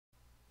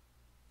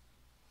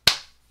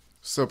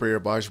What's up,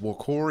 everybody? It's your boy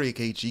Corey,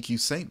 aka GQ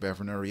Saint, back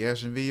for another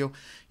reaction video.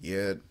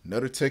 Yeah,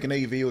 another Tekken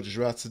 8 video just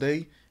dropped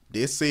today.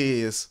 This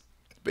is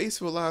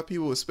basically what a lot of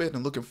people expecting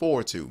and looking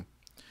forward to.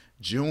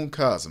 Jun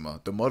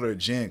Kazama, the mother of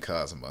Jun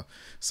Kazama.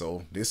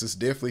 So this is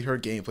definitely her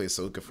gameplay.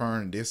 So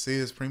confirmed this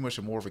is pretty much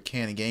more of a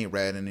canon game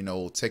rather than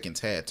Tekken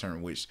Tag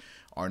Turn, which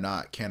are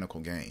not canonical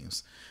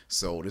games.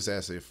 So this is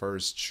actually the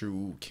first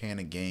true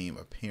canon game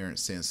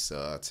appearance since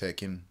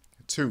Tekken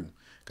 2.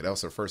 Cause that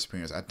was her first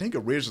appearance. I think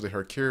originally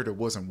her character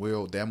wasn't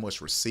that much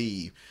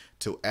received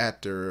till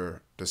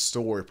after the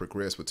story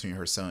progressed between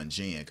her son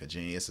Jin. Cause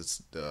Jin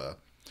is the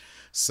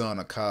son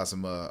of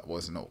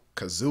Kazuya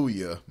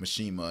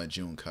Mishima and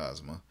Jun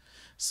Kazama.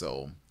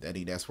 So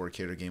that's where her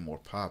character became more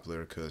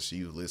popular because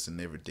she was listed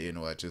never dead,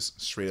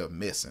 just straight up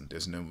missing.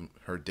 There's no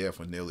her death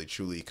was nearly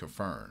truly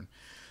confirmed.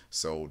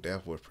 So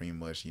that was pretty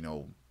much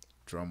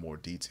draw more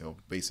detail,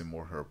 basing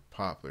more her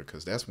popular,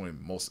 because that's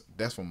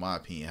from my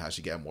opinion how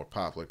she got more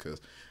popular. Because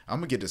I'm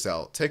gonna get this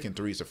out. Tekken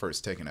 3 is the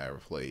first Tekken I ever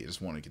played.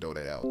 Just want to throw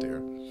that out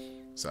there.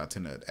 So I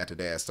tend to after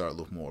that I start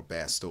looking more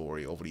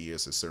backstory over the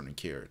years of certain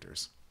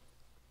characters.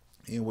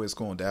 Anyways,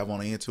 going to dive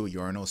on into it. You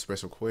already know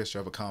special request. You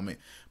have a comment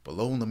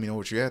below. Let me know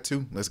what you're at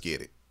to. Let's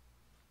get it.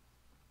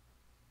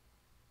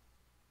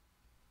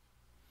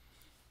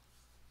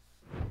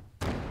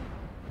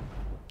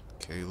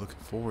 Okay, looking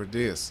forward to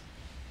this.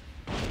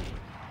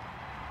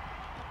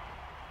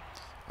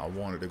 I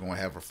wonder they're gonna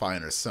have her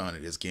fighting her son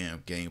in this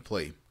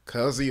gameplay.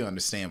 Cause he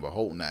understand, but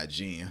hope not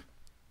Jin.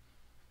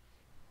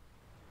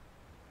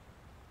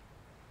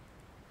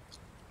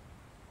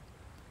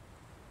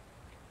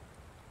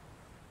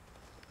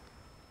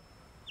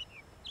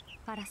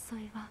 Get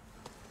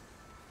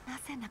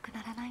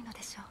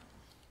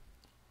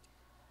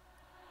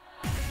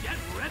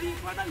ready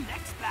for the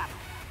next battle.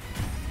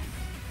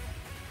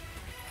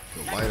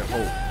 The light of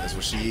hope. That's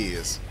what she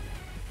is.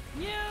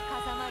 New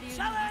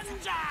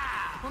challenger.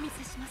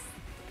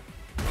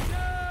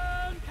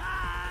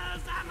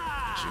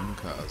 Jun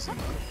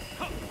Kazama.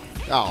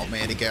 Oh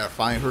man, they gotta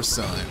find her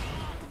son.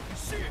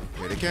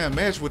 Yeah, they can't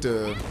match with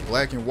the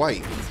black and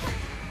white.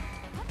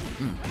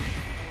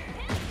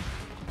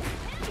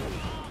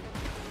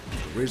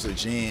 Originally,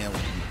 Jin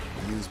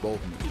used both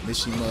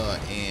Mishima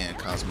and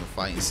Kazama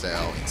fighting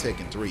style in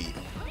Tekken 3.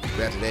 But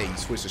after that, he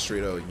switched to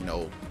straight up,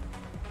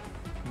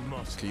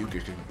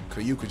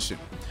 Kyuken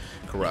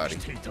karate.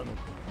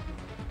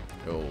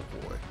 Oh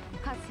boy.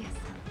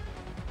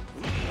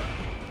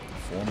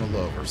 Former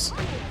lovers.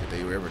 If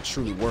they ever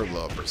truly were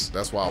lovers.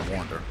 That's why I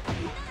wonder.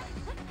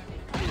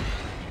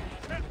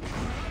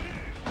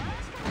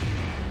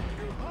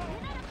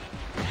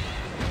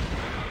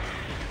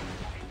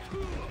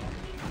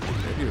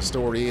 Maybe the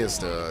story is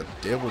the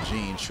Devil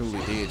Gene truly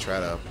did try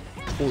to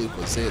fully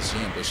possess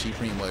Jin, but she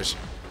pretty much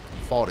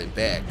fought it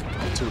back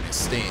to an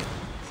extent.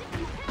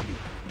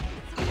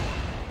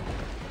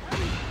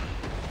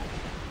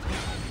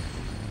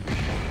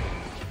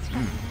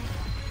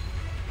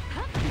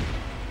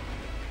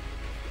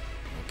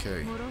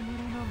 Okay.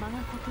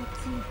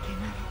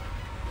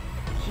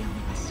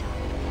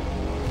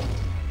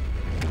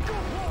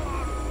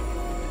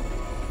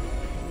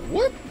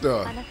 What the?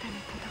 I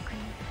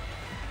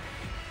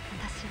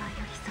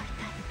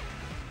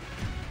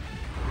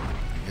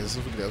guess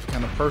that's what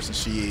kind of person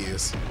she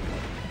is.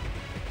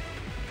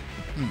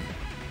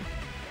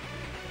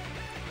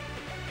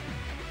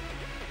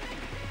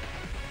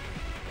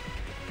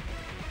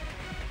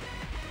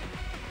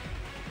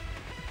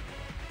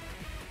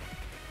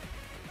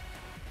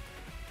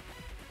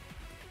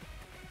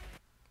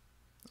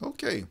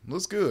 Okay,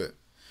 looks good.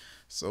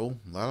 So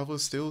a lot of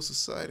us still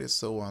excited.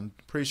 So I'm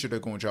pretty sure they're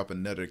going to drop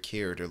another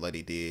character like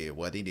they did.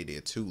 Well, I think they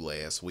did 2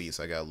 last week,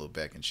 so I got a little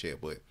back and check.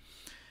 But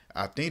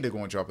I think they're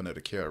going to drop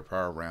another character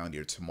probably around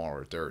here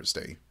tomorrow,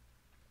 Thursday.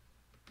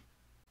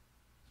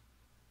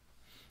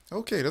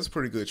 Okay, that's a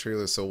pretty good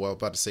trailer. So what I was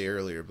about to say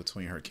earlier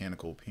between her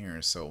canonical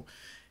appearance. So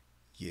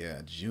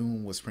yeah,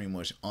 Jun was pretty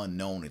much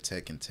unknown in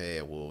Tekken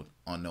Tag. Well,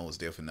 unknown is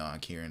definitely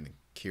non-canon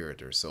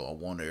character. So I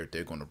wonder if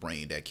they're going to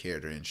bring that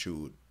character in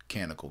true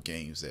canonical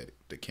games, that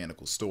the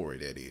canonical story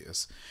that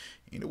is.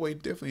 Anyway,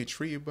 definitely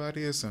intrigued by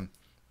this, and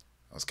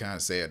I was kind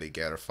of sad they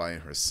got her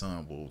fighting her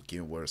son. Well,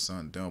 given what her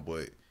son done,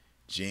 but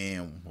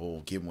Jin,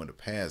 well, given with the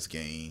past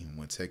game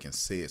when Tekken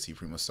 6, he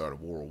pretty much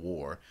started World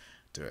War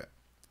to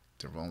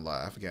run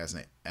live. I forgot his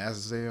name,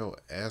 Azrael,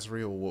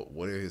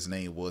 whatever his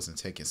name was in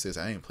Tekken 6.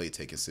 I didn't play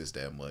Tekken 6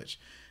 that much.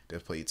 They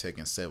played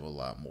Tekken 7 a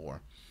lot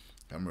more.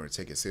 I remember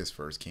Tekken 6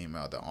 first came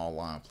out. The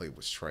online play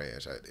was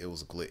trash. It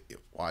was glitch.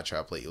 While I tried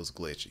to play, it was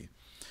glitchy.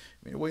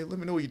 Anyway, let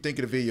me know what you think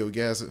of the video,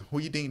 guys. Who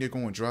you think they're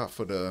going to drop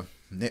for the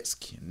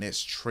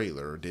next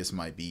trailer? This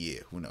might be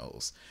it. Who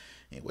knows?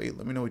 Anyway,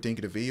 let me know what you think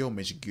of the video.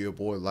 Make sure you give your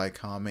boy a like,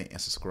 comment,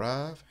 and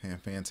subscribe. Have a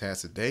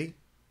fantastic day.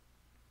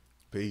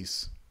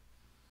 Peace.